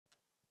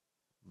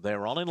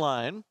They're all in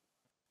line.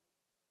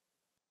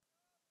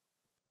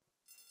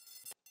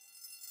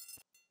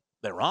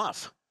 They're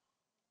off.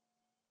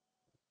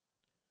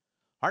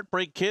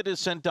 Heartbreak Kid is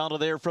sent out of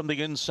there from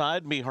the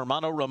inside.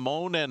 Hermano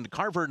Ramon and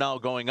Carver now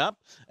going up.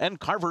 And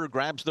Carver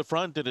grabs the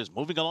front and is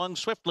moving along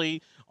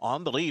swiftly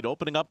on the lead,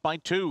 opening up by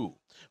 2.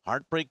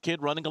 Heartbreak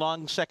Kid running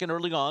along second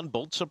early on.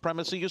 Bolt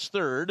Supremacy is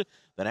third.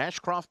 Then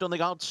Ashcroft on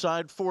the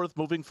outside fourth,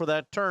 moving for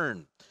that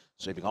turn.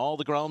 Saving all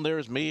the ground there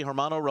is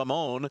Hermano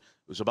Ramon,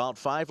 who's about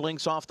 5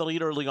 lengths off the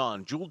lead early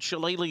on. Jules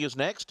Shillelagh is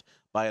next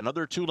by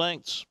another 2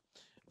 lengths.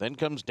 Then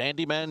comes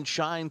Dandyman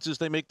Shines as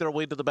they make their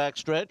way to the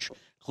backstretch,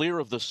 clear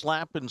of the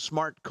Slap and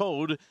Smart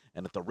Code,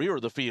 and at the rear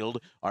of the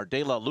field are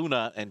De La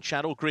Luna and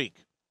Shadow Creek.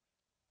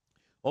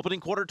 Opening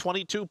quarter,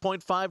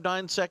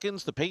 22.59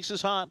 seconds. The pace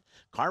is hot.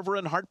 Carver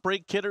and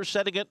Heartbreak Kid are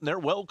setting it, and they're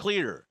well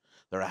clear.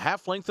 They're a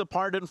half length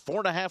apart and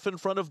 4.5 in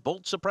front of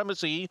Bolt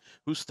Supremacy,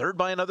 who's third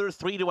by another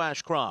 3 to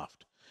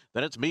Ashcroft.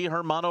 Then it's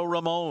Hermano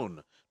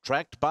Ramon,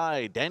 tracked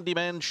by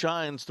Dandyman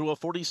Shines through a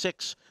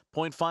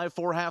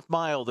 46.54 half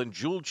mile. Then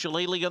Jules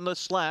Shillelagh in the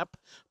Slap.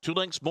 2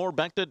 lengths more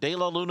back to De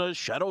La Luna,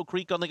 Shadow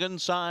Creek on the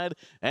inside,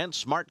 and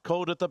Smart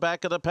Code at the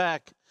back of the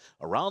pack.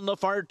 Around the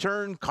far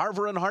turn,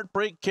 Carver and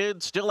Heartbreak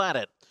Kid still at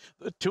it.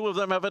 The two of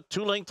them have a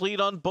 2-length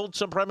lead on Bolt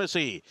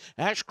Supremacy.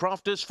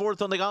 Ashcroft is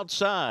fourth on the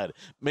outside.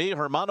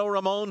 Hermano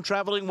Ramon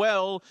traveling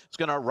well. It's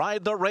going to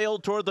ride the rail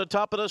toward the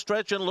top of the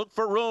stretch and look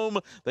for room.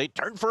 They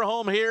turn for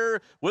home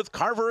here with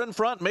Carver in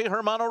front.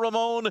 Hermano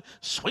Ramon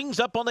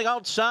swings up on the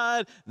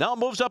outside. Now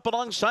moves up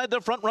alongside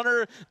the front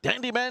runner.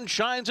 Dandyman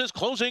Shines is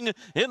closing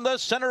in the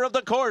center of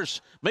the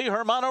course.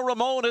 Hermano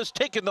Ramon has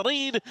taken the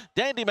lead.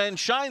 Dandyman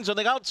Shines on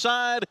the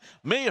outside.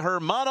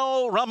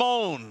 Hermano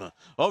Ramon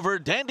over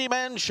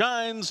Dandyman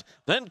Shines.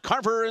 Then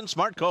Carver and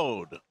Smart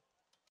Code.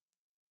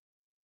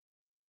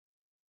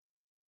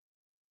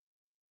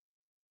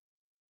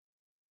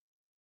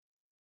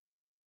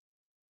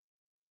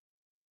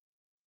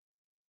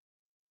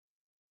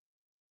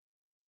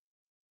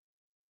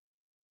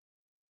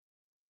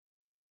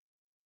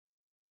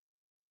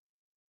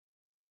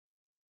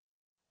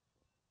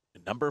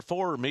 Number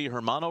 4,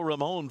 Hermano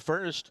Ramon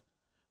first.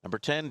 Number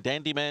 10,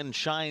 Dandyman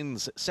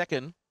Shines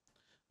second.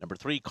 Number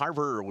 3,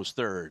 Carver was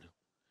third.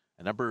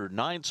 And number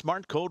 9,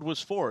 Smart Code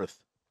was fourth.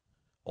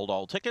 Hold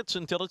all tickets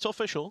until it's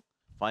official.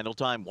 Final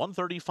time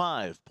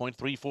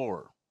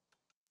 135.34.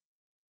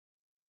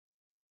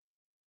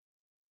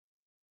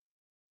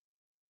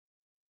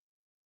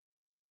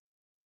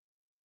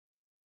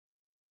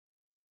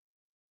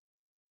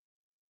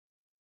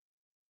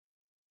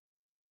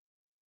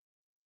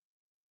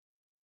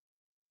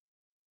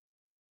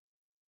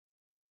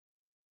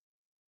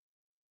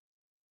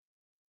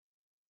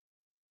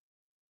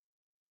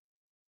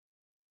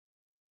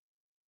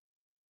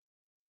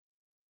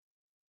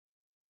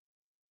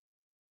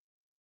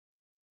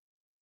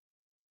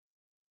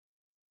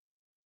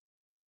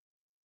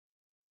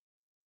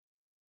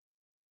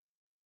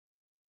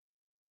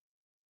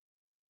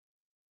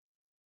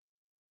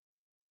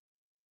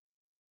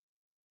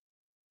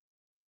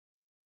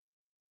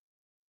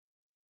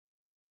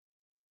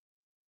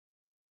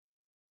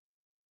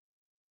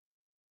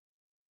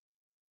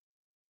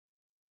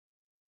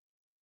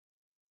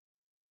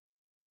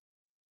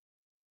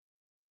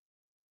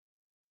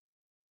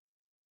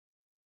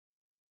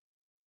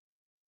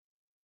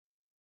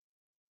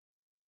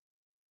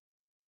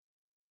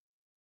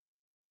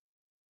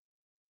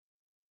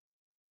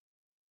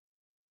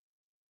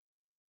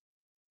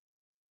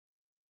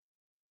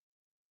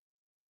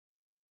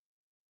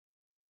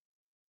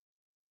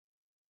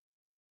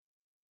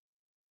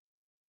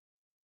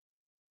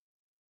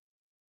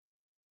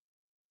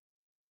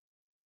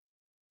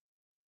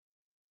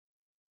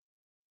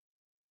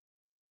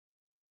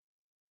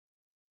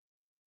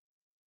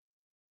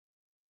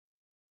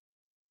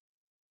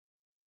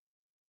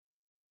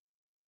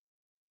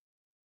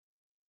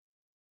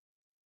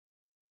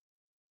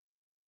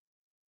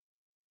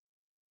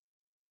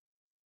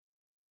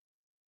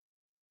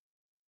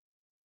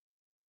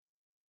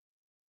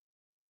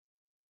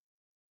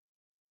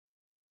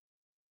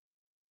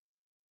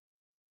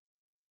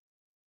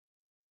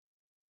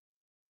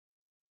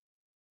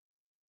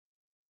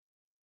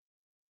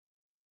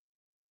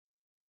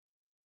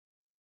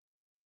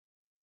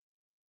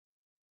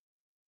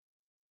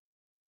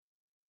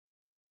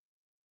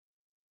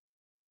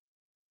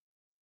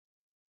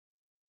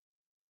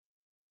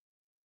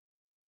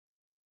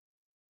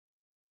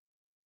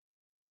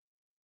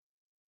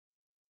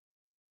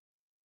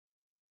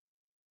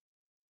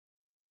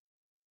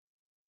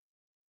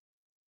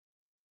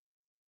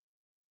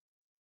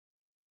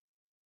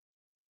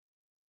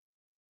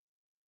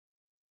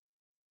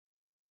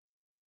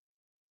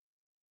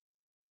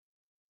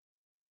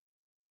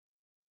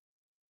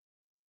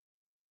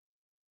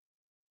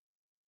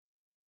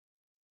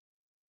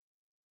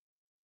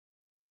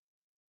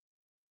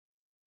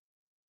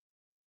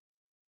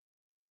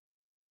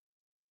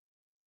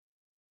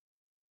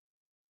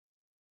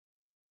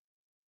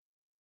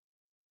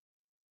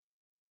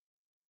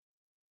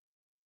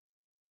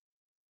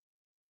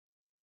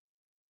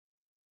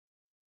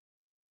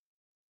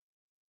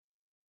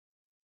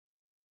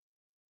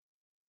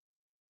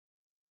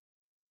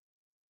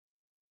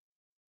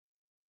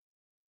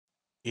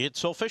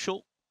 It's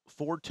official.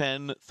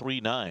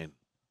 4-10-3-9.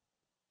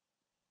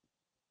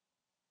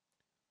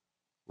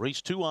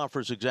 Race 2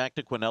 offers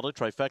exacta, quinella,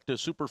 trifecta,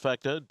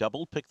 superfecta,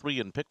 double, pick 3,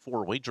 and pick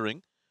 4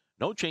 wagering.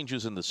 No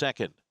changes in the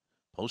second.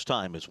 Post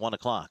time is 1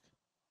 o'clock.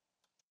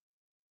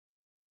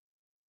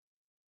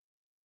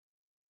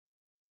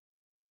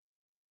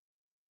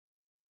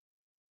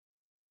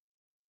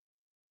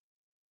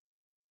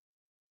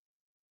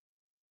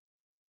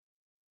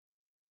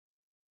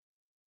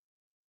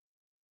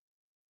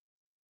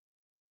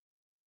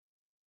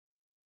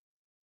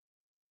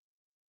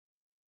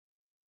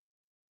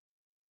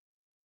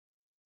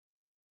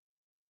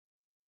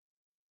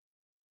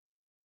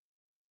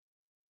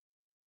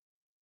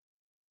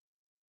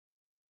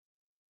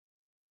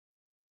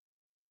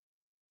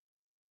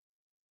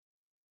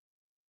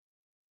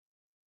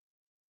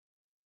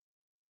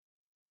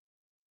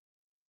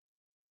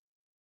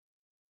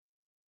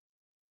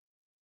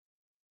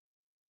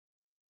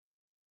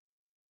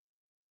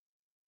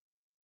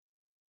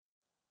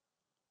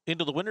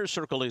 Into the winner's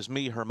circle is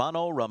me,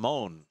 Hermano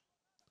Ramon.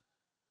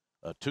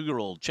 A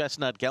 2-year-old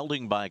chestnut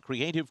gelding by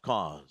Creative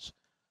Cause.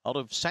 Out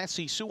of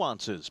Sassy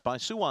Suances by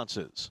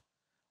Suances.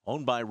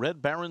 Owned by Red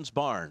Baron's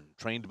Barn.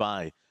 Trained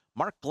by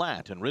Mark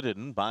Glatt and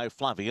ridden by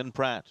Flavian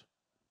Pratt.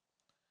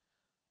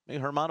 Me,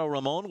 Hermano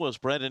Ramon was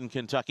bred in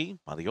Kentucky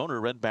by the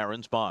owner Red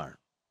Baron's Barn.